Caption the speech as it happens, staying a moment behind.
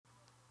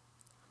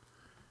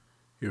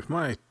If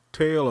my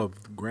tale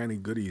of Granny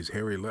Goody's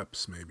hairy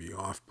lips may be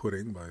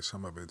off-putting by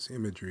some of its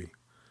imagery,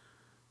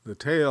 the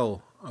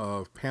tale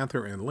of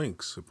Panther and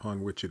Lynx,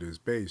 upon which it is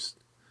based,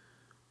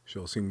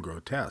 shall seem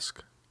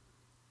grotesque.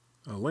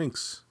 A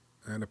lynx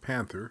and a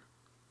panther,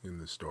 in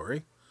the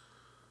story,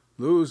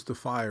 lose the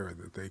fire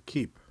that they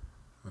keep,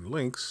 and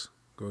Lynx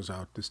goes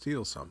out to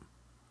steal some.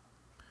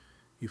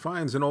 He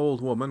finds an old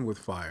woman with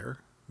fire,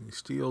 and he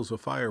steals a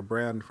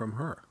firebrand from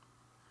her.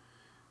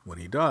 When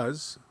he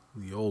does,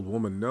 the old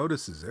woman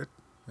notices it,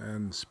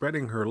 and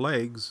spreading her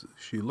legs,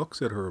 she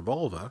looks at her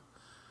vulva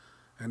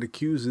and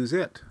accuses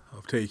it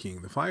of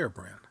taking the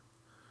firebrand,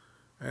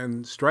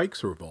 and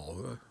strikes her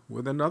vulva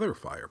with another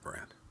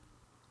firebrand.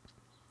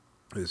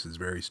 This is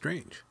very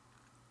strange.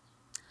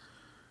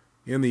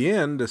 In the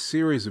end, a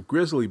series of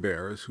grizzly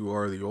bears, who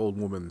are the old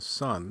woman's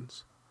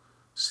sons,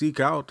 seek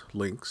out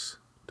Lynx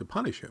to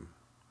punish him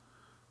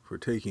for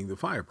taking the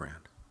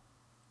firebrand.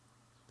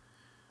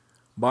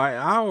 By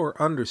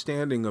our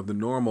understanding of the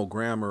normal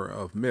grammar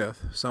of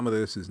myth, some of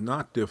this is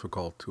not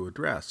difficult to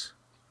address.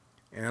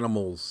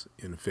 Animals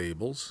in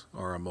fables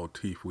are a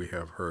motif we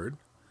have heard.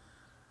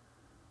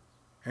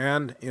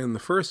 And in the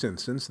first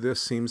instance, this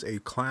seems a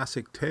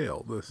classic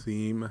tale, the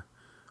theme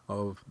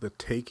of the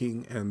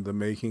taking and the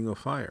making of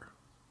fire.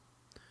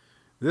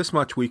 This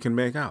much we can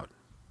make out.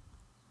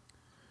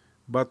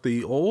 But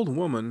the old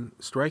woman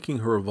striking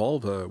her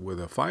vulva with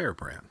a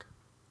firebrand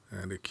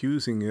and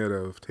accusing it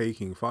of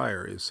taking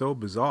fire is so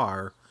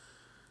bizarre,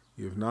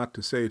 if not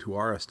to say to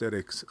our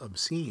aesthetics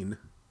obscene,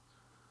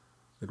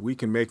 that we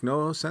can make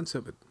no sense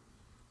of it.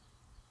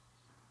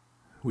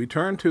 We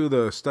turn to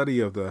the study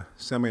of the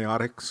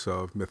semiotics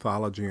of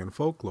mythology and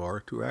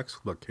folklore to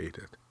explicate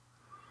it.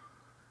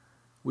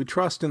 We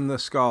trust in the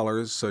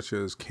scholars such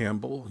as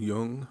Campbell,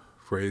 Jung,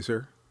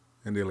 Fraser,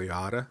 and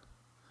Eliade,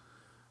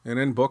 and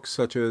in books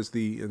such as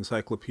the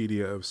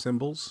Encyclopedia of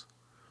Symbols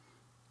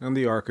and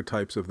the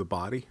Archetypes of the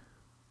Body.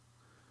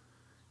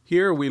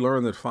 Here we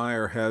learn that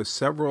fire has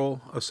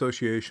several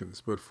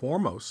associations, but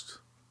foremost,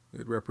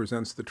 it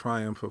represents the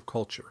triumph of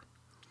culture,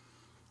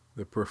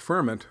 the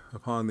preferment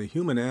upon the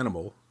human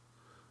animal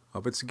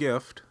of its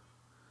gift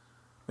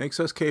makes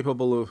us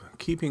capable of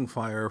keeping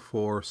fire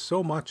for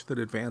so much that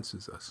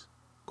advances us,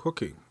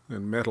 cooking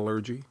and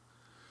metallurgy,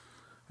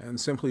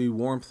 and simply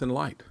warmth and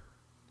light.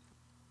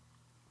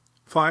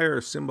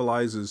 Fire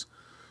symbolizes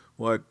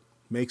what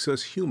makes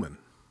us human,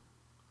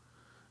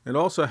 and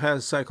also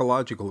has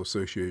psychological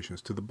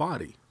associations to the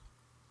body,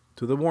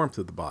 to the warmth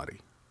of the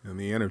body, and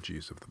the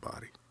energies of the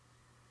body.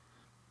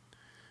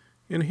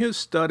 In his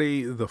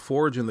study, The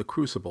Forge and the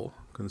Crucible,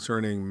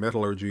 concerning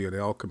metallurgy and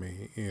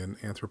alchemy in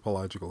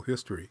anthropological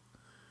history,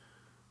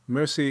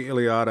 Mircea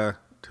Eliade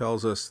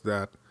tells us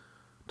that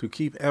to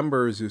keep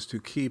embers is to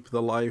keep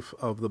the life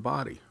of the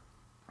body.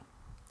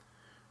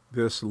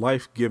 This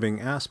life-giving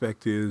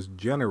aspect is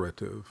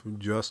generative,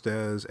 just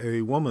as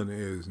a woman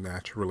is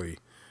naturally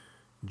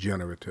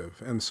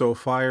generative. And so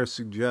fire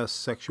suggests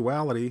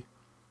sexuality,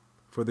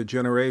 for the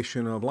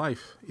generation of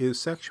life is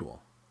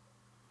sexual.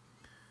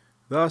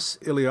 Thus,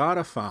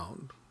 Eliade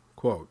found,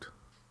 quote,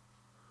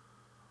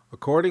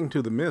 according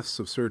to the myths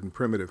of certain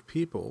primitive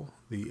people,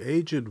 the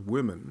aged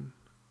women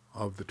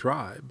of the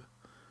tribe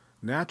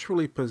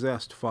naturally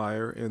possessed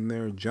fire in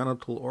their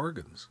genital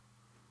organs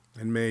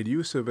and made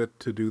use of it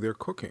to do their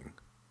cooking,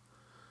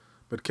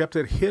 but kept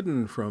it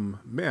hidden from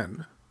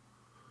men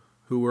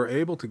who were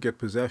able to get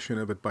possession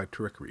of it by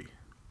trickery.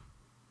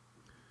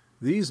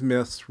 These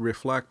myths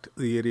reflect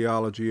the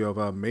ideology of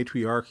a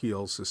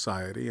matriarchal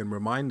society and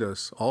remind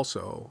us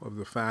also of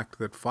the fact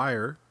that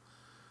fire,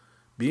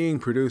 being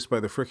produced by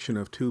the friction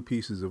of two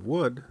pieces of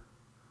wood,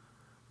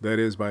 that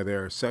is, by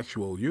their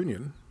sexual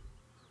union,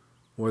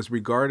 was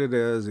regarded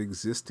as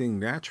existing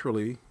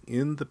naturally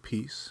in the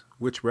piece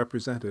which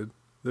represented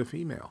the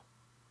female.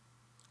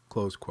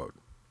 Close quote.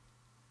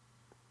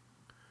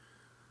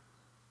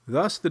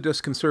 Thus the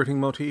disconcerting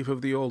motif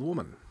of the old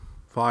woman,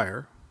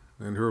 fire,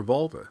 and her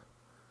vulva,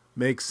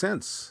 makes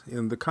sense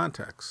in the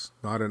context,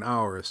 not in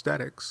our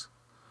aesthetics,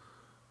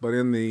 but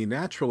in the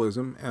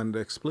naturalism and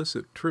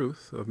explicit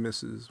truth of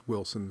Mrs.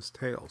 Wilson's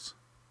tales.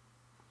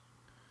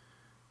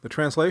 The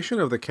translation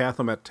of the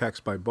Cathomet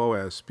text by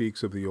Boaz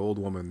speaks of the old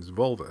woman's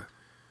vulva,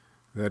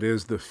 that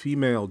is, the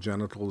female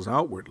genitals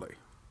outwardly.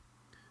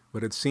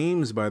 But it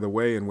seems by the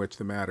way in which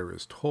the matter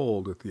is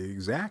told that the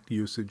exact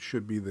usage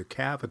should be the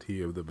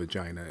cavity of the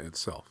vagina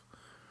itself,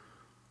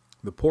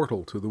 the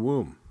portal to the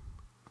womb.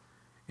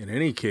 In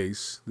any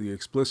case, the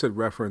explicit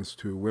reference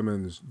to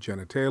women's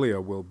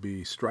genitalia will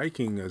be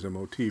striking as a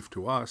motif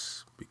to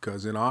us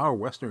because in our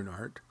Western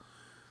art,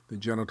 the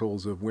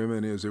genitals of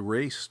women is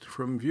erased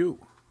from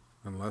view,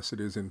 unless it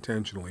is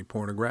intentionally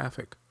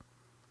pornographic.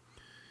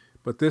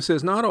 But this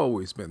has not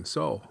always been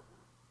so.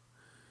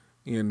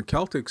 In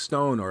Celtic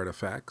stone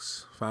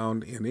artifacts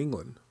found in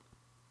England,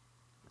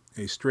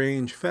 a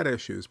strange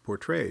fetish is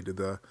portrayed,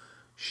 the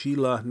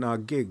Sheela na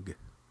gig,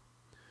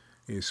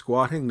 a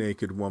squatting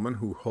naked woman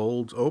who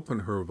holds open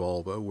her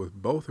vulva with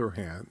both her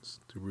hands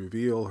to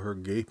reveal her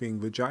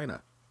gaping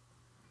vagina.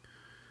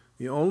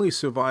 The only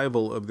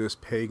survival of this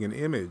pagan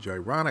image,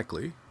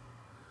 ironically,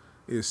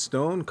 is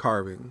stone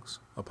carvings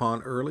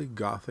upon early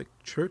Gothic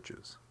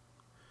churches,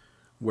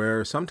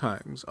 where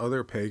sometimes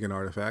other pagan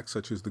artifacts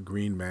such as the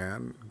Green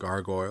Man,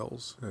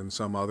 gargoyles, and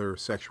some other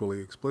sexually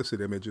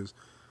explicit images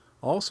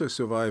also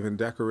survive in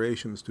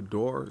decorations to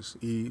doors,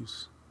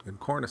 eaves,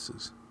 and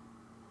cornices.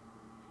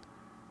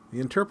 The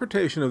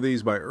interpretation of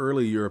these by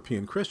early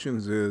European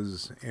Christians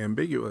is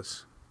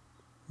ambiguous.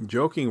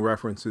 Joking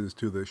references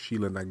to the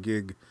Sheela na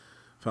gig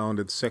found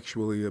it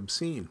sexually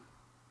obscene,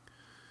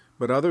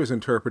 but others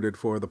interpret it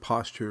for the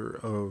posture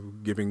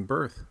of giving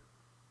birth.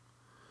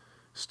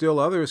 Still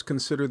others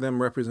consider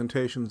them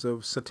representations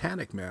of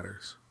satanic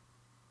matters.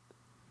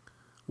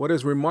 What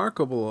is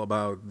remarkable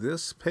about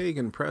this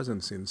pagan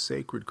presence in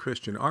sacred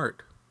Christian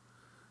art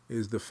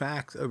is the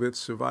fact of its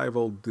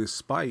survival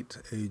despite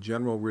a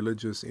general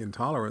religious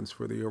intolerance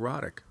for the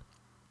erotic.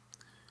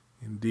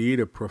 Indeed,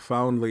 a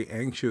profoundly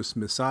anxious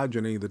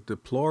misogyny that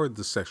deplored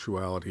the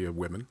sexuality of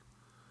women,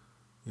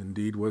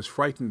 indeed was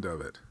frightened of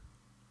it.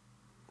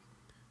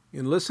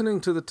 In listening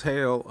to the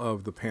tale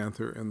of the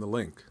panther and the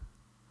lynx,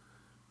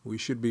 we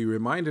should be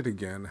reminded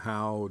again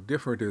how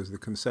different is the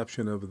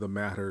conception of the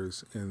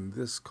matters in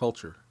this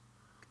culture.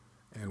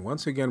 And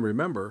once again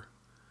remember,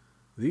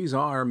 these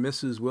are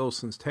Mrs.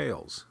 Wilson's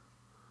tales,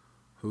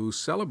 who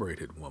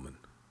celebrated woman.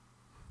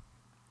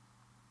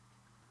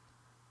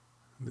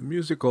 The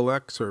musical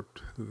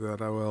excerpt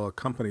that I will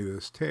accompany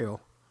this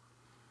tale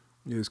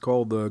is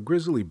called the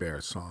Grizzly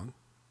Bear Song.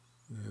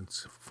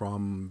 It's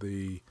from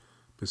the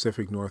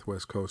Pacific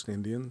Northwest Coast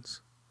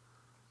Indians,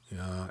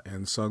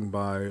 and sung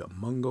by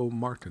Mungo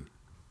Martin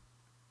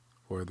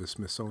for the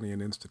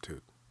Smithsonian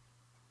Institute.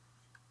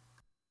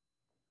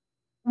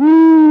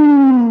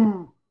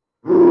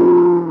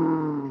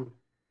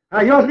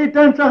 Jag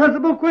sliter inte hans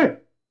bokskär.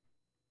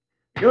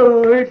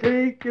 Jag är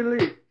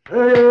likelig.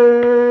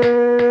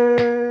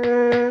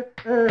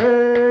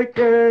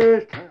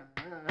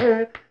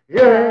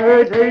 Jag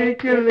är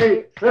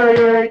likelig.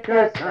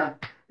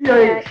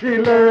 Jag är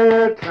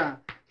skileta.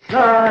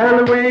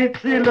 Salwit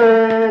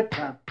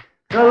skileta.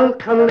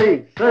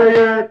 Kalkali.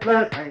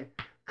 Sayetlahay.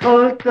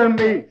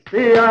 Kaltami.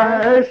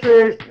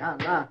 Siyasis.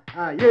 Yala.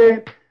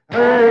 Aye.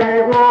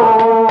 Hey,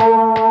 whoa.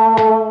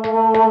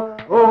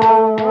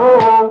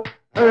 Oh.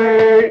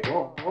 Hey,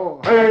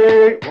 oh,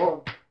 hey,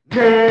 oh,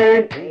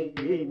 nay,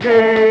 nay,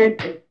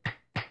 nay.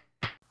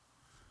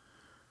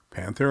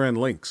 Panther and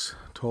Lynx,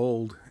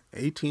 told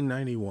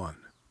 1891.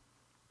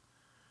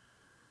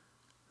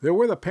 There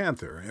were the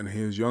panther and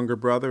his younger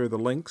brother, the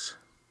lynx.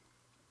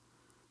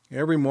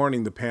 Every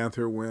morning the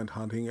panther went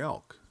hunting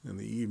elk. In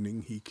the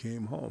evening he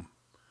came home.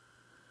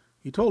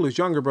 He told his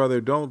younger brother,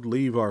 "Don't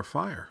leave our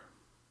fire."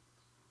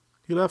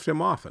 He left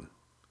him often.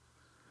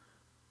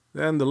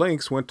 Then the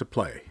lynx went to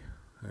play,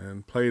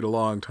 and played a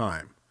long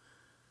time.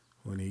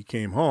 When he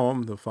came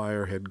home, the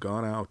fire had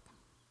gone out.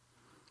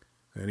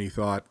 Then he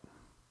thought,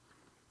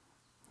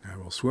 "I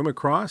will swim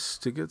across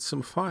to get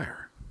some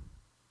fire."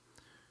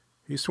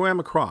 He swam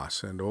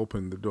across and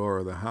opened the door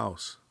of the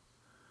house.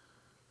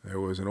 There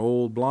was an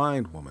old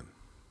blind woman.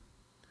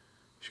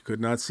 She could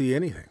not see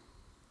anything.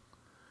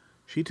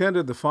 She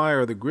tended the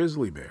fire of the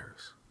grizzly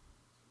bears.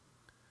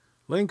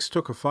 Lynx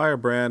took a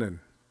firebrand and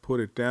put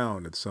it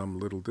down at some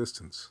little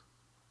distance.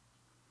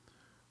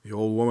 The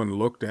old woman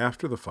looked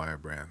after the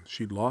firebrand.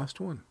 She'd lost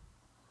one.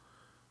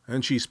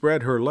 And she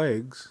spread her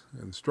legs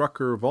and struck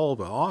her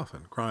vulva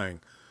often,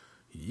 crying,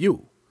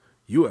 You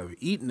have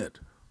eaten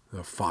it,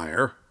 the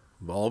fire,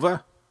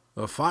 vulva,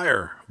 the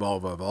fire,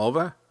 vulva,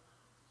 vulva."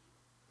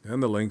 Then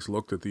the lynx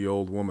looked at the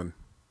old woman.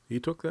 He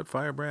took that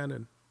firebrand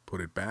and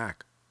put it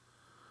back.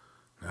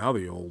 Now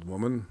the old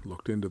woman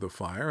looked into the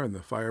fire, and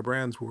the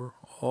firebrands were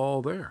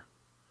all there.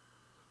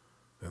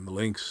 Then the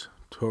lynx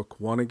took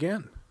one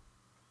again.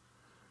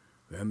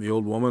 Then the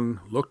old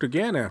woman looked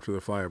again after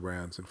the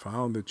firebrands and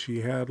found that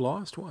she had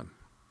lost one.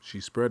 She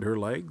spread her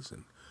legs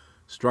and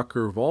struck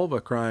her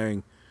vulva,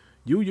 crying,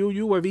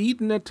 You have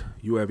eaten it.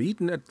 You have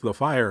eaten it, the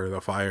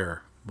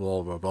fire,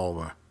 vulva,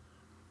 vulva."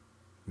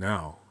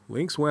 Now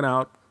Lynx went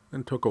out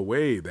and took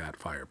away that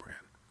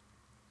firebrand.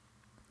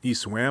 He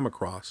swam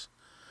across.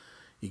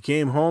 He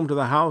came home to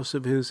the house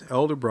of his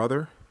elder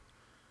brother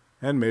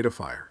and made a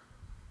fire.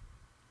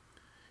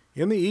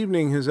 In the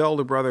evening his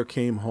elder brother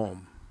came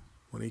home.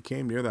 When he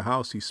came near the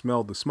house, he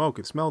smelled the smoke.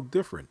 It smelled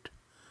different.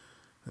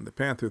 And the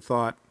panther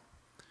thought,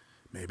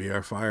 maybe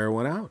our fire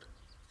went out.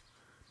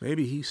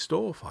 Maybe he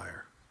stole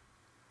fire.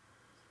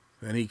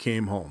 Then he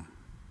came home.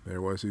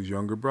 There was his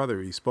younger brother.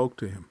 He spoke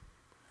to him.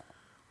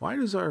 "Why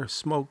does our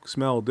smoke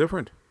smell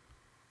different?"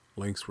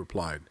 Lynx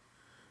replied,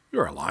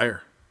 "You're a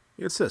liar.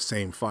 It's the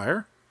same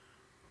fire."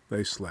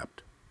 They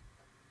slept.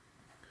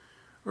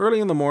 Early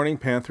in the morning,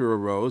 Panther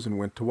arose and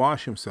went to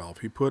wash himself.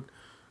 He put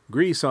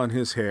grease on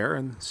his hair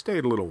and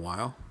stayed a little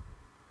while.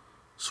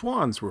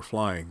 Swans were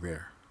flying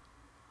there.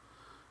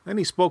 Then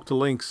he spoke to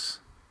Lynx.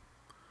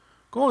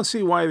 "Go and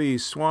see why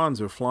these swans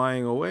are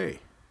flying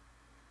away."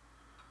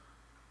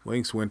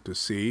 Lynx went to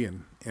see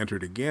and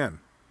entered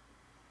again.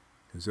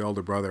 His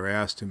elder brother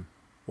asked him,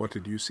 "What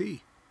did you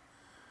see?"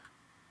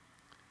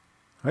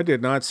 I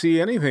did not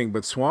see anything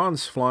but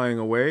swans flying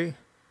away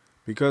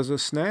because a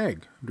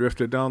snag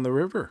drifted down the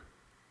river.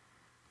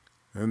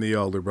 Then the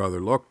elder brother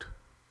looked.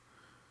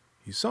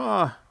 He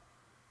saw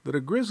that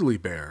a grizzly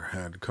bear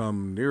had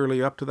come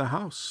nearly up to the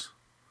house.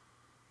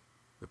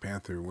 The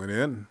panther went in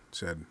and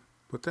said,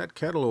 "Put that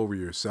kettle over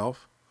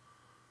yourself.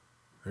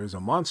 There's a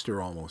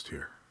monster almost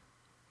here."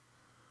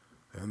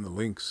 Then the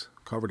lynx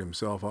covered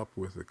himself up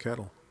with the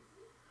kettle.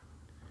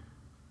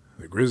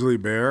 The grizzly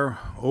bear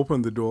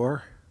opened the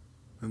door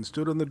and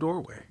stood in the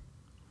doorway.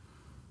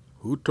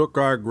 "Who took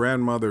our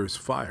grandmother's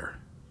fire?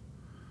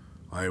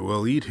 I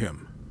will eat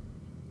him."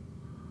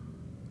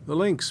 The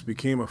lynx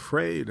became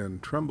afraid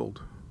and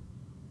trembled.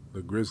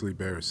 The grizzly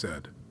bear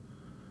said,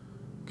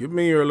 "Give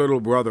me your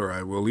little brother,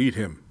 I will eat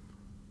him."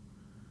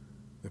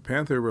 The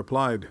panther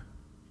replied,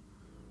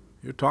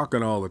 "You're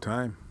talking all the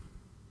time.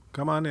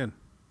 Come on in."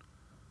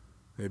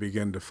 They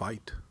began to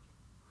fight.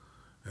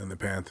 And the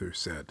panther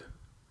said,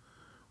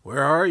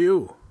 "Where are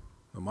you?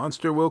 The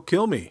monster will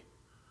kill me."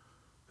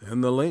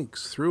 Then the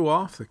lynx threw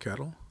off the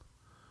kettle.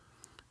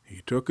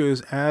 He took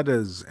his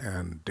adze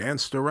and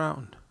danced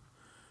around.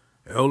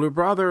 "Elder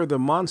brother, the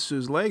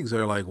monster's legs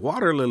are like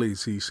water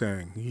lilies," he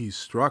sang. He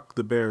struck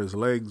the bear's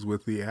legs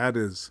with the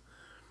adze,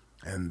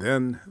 and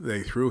then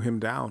they threw him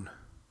down.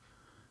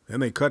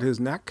 Then they cut his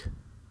neck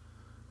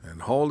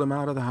and hauled him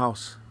out of the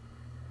house.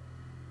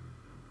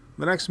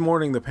 The next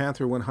morning the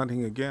panther went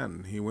hunting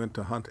again. He went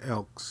to hunt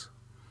elks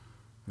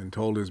and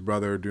told his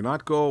brother, "Do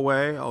not go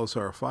away, else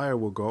our fire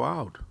will go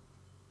out."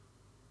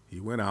 He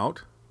went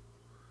out,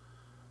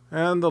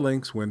 and the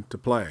lynx went to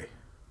play.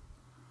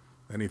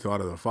 Then he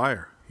thought of the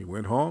fire. He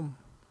went home,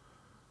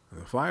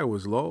 and the fire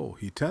was low.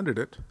 He tended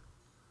it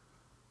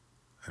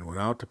and went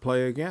out to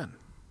play again.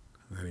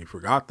 Then he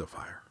forgot the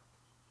fire.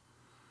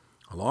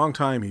 A long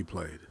time he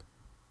played.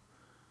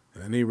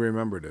 Then he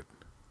remembered it.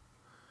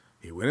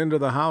 He went into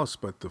the house,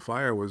 but the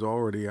fire was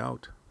already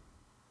out.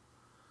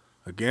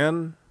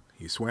 Again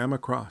he swam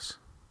across.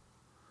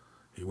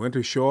 He went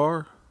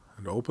ashore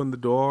and opened the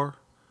door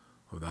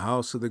of the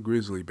house of the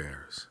grizzly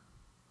bears.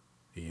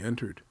 He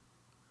entered.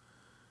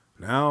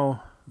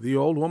 Now the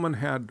old woman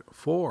had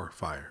 4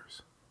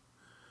 fires.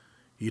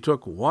 He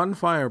took one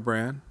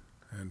firebrand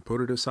and put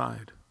it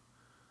aside.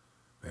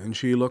 Then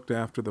she looked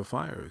after the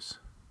fires.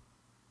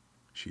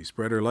 She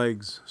spread her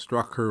legs,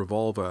 struck her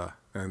vulva,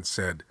 and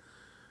said,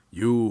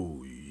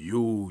 You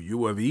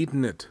have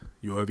eaten it.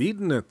 You have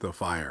eaten it, the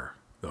fire,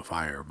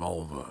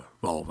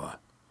 vulva.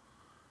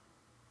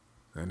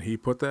 Then he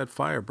put that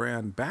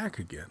firebrand back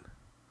again.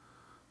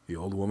 The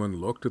old woman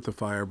looked at the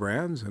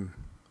firebrands, and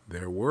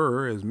there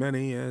were as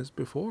many as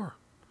before.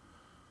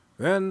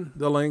 Then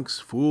the lynx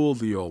fooled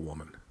the old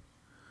woman.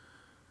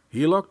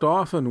 He looked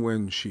often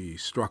when she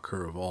struck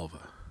her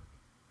vulva.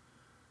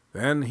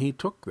 Then he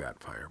took that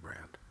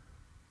firebrand.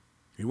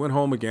 He went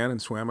home again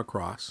and swam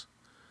across.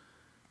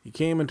 He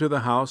came into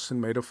the house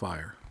and made a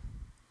fire.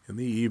 In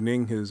the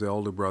evening his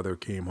elder brother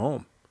came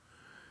home.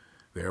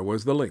 There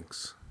was the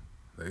lynx.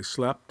 They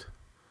slept,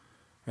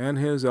 and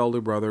his elder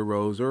brother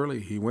rose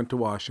early. He went to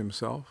wash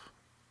himself.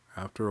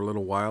 After a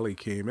little while he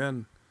came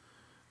in.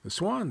 The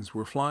swans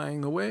were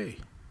flying away.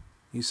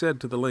 He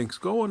said to the lynx,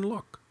 "Go and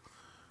look."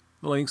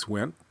 The lynx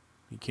went.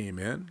 He came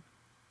in.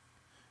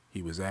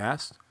 He was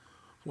asked,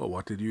 "Well,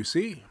 what did you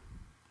see?"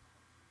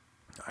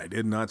 "I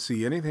did not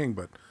see anything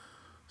but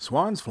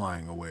swans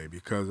flying away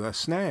because a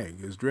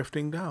snag is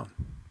drifting down."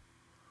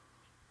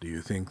 "Do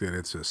you think that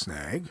it's a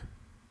snag?"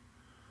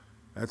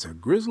 "That's a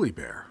grizzly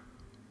bear.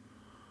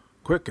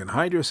 Quick, and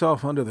hide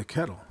yourself under the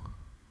kettle."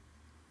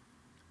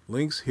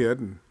 Lynx hid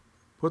and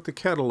put the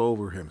kettle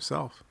over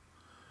himself.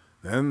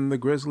 Then the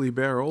grizzly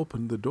bear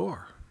opened the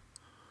door.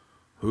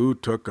 "Who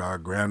took our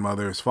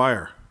grandmother's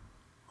fire?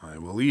 I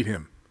will eat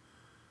him.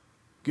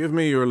 Give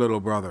me your little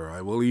brother.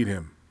 I will eat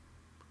him."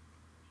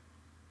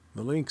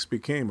 The lynx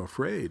became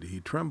afraid. He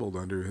trembled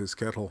under his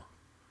kettle.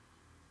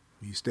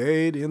 He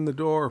stayed in the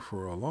door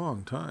for a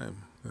long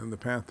time. Then the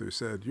panther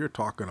said, "You're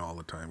talking all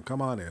the time.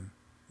 Come on in.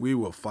 We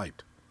will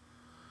fight."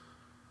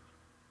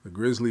 The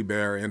grizzly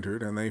bear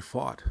entered, and they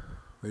fought.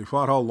 They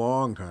fought a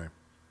long time.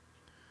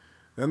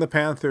 Then the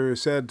panther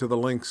said to the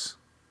lynx,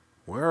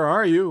 "Where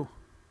are you?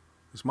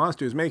 This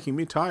monster is making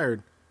me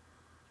tired."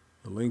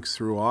 The lynx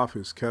threw off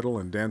his kettle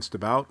and danced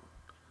about.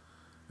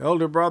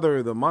 "Elder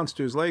brother, the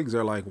monster's legs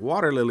are like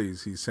water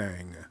lilies," he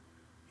sang.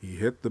 He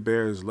hit the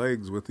bear's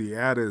legs with the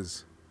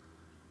adze.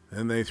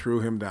 Then they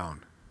threw him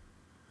down.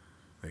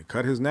 They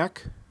cut his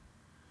neck,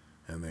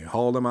 and they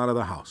hauled him out of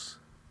the house.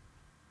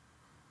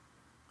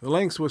 The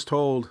lynx was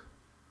told,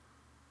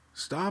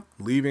 "Stop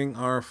leaving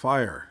our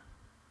fire.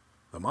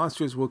 The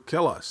monsters will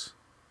kill us."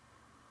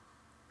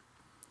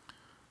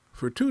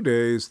 For 2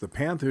 days the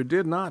panther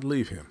did not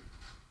leave him,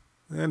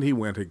 and he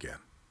went again.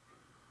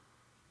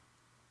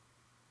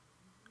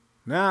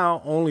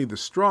 Now only the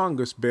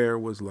strongest bear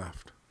was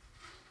left.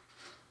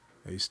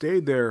 They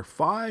stayed there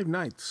 5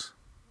 nights.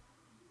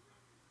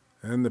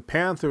 And the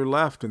panther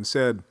left and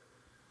said,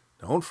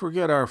 "Don't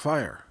forget our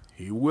fire.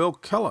 He will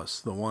kill us.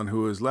 The one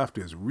who is left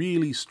is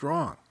really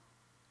strong."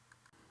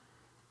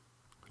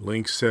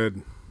 Lynx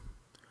said,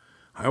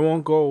 "I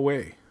won't go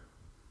away."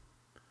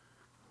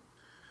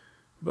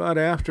 But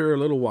after a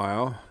little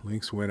while,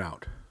 Lynx went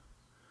out.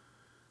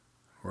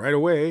 Right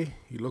away,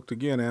 he looked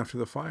again after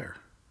the fire.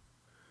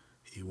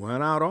 He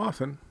went out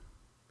often,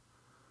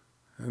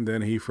 and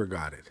then he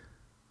forgot it.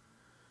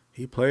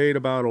 He played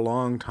about a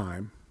long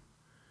time.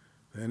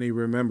 Then he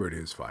remembered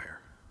his fire.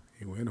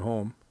 He went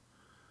home,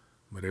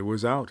 but it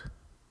was out.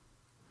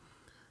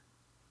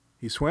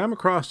 He swam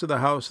across to the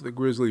house of the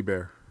grizzly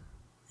bear.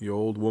 The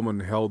old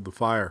woman held the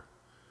fire.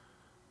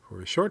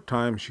 For a short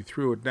time she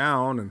threw it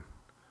down and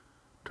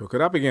took it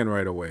up again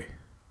right away.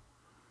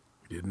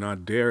 He did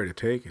not dare to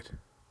take it.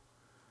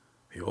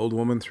 The old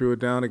woman threw it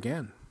down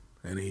again,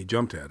 and he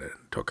jumped at it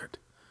and took it.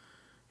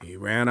 He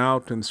ran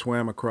out and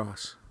swam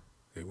across.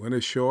 They went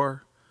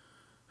ashore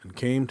and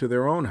came to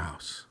their own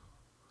house.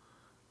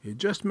 He had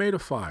just made a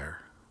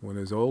fire when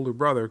his older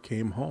brother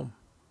came home.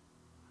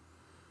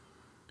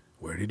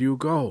 "Where did you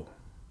go?"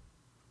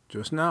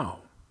 "Just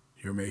now.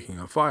 You're making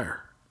a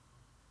fire."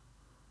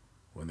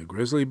 "When the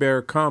grizzly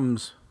bear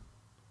comes,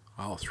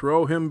 I'll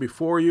throw him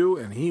before you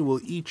and he will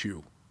eat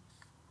you."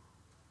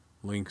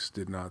 Lynx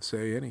did not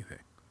say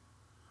anything.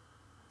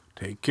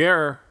 "Take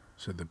care,"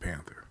 said the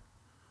panther.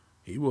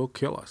 "He will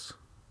kill us."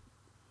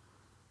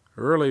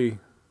 Early,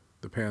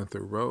 the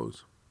panther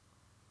rose.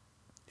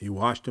 He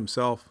washed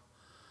himself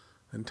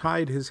and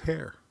tied his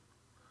hair.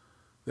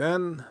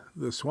 Then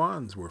the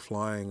swans were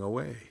flying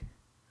away.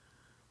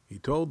 He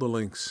told the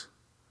lynx,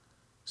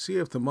 "See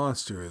if the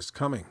monster is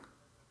coming."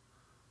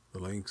 The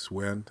lynx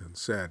went and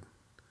said,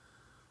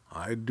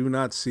 "I do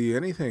not see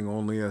anything,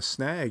 only a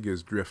snag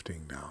is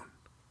drifting down."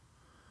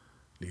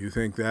 "Do you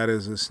think that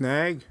is a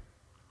snag?"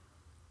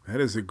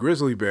 "That is the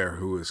grizzly bear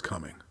who is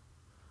coming.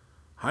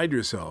 Hide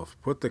yourself,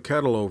 put the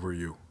kettle over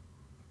you."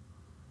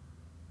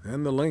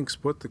 Then the lynx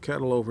put the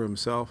kettle over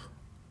himself.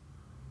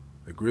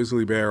 The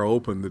grizzly bear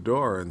opened the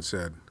door and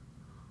said,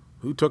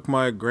 "Who took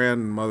my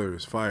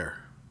grandmother's fire?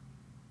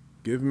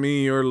 Give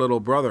me your little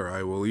brother,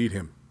 I will eat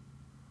him."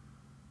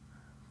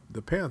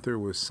 The panther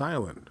was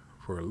silent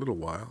for a little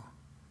while.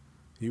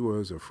 He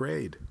was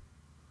afraid.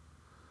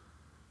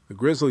 The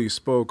grizzly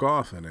spoke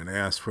often and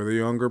asked for the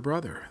younger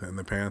brother. Then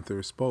the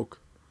panther spoke.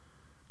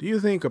 "Do you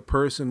think a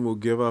person will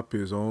give up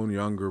his own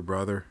younger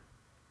brother?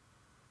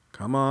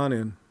 Come on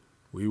in,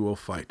 we will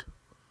fight."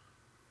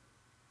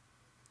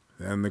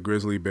 Then the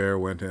grizzly bear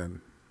went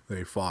in.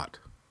 They fought,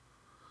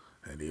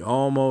 and he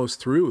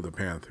almost threw the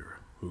panther,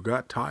 who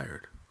got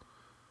tired.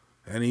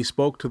 Then he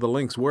spoke to the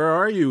lynx, "Where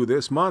are you?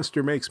 This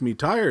monster makes me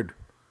tired."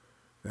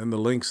 Then the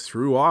lynx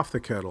threw off the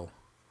kettle,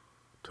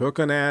 took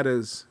an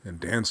adze, and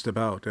danced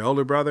about.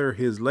 "Elder brother,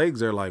 his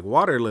legs are like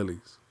water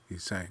lilies," he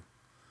sang.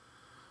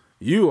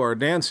 "You are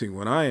dancing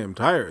when I am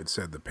tired,"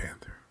 said the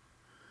panther.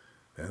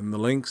 Then the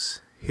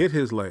lynx hit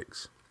his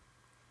legs.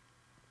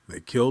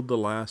 They killed the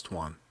last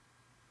one.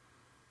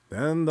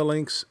 Then the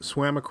lynx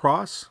swam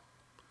across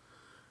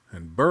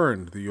and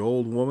burned the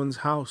old woman's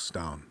house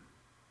down.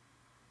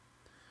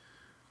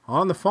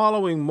 On the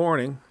following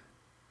morning,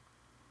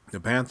 the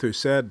panther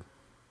said,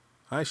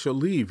 "I shall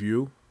leave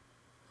you.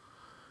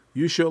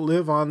 You shall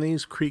live on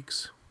these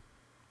creeks.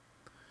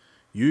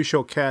 You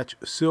shall catch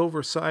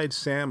silver-side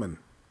salmon.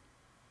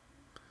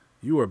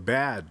 You are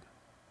bad,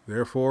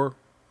 therefore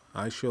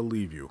I shall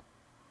leave you.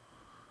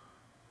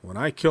 When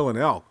I kill an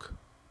elk,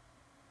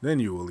 then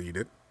you will eat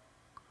it."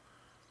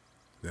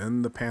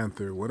 Then the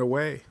panther went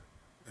away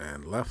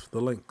and left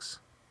the lynx.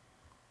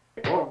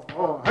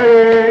 Oh,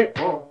 hey,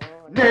 oh,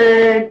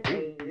 nay,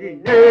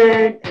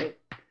 nay.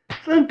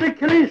 Sunt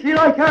kilisi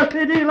la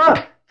casti di la,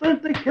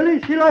 sunt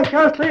kilisi la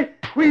casti,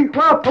 qui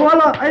qua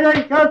poala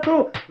ai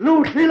cato,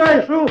 lu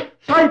silaisu,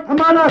 sai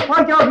pamana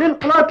faga lil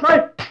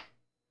platlai.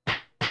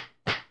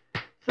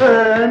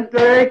 Sunt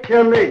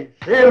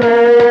kilisi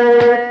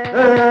le,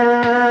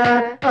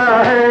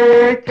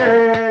 ai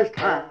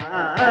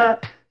casta.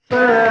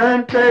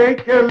 Sente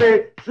che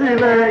le si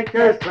le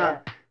che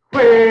sa,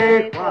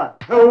 qui qua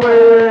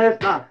dove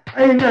sta,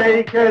 e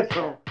nei che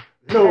so,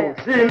 lo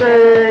si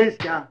le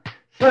sca,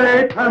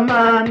 se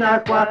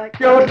pamana qua,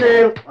 che ho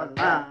del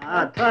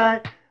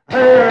palata,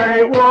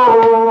 hey,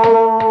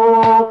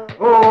 whoa,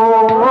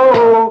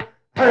 oh,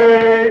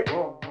 hey,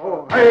 oh,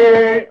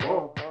 hey,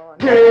 oh,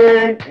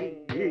 nei,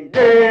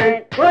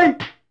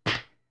 wait,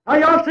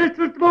 I asked you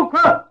to go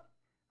qua,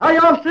 I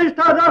asked you to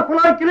go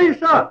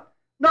qua,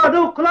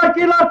 Nadu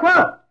kulaki la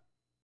kwa.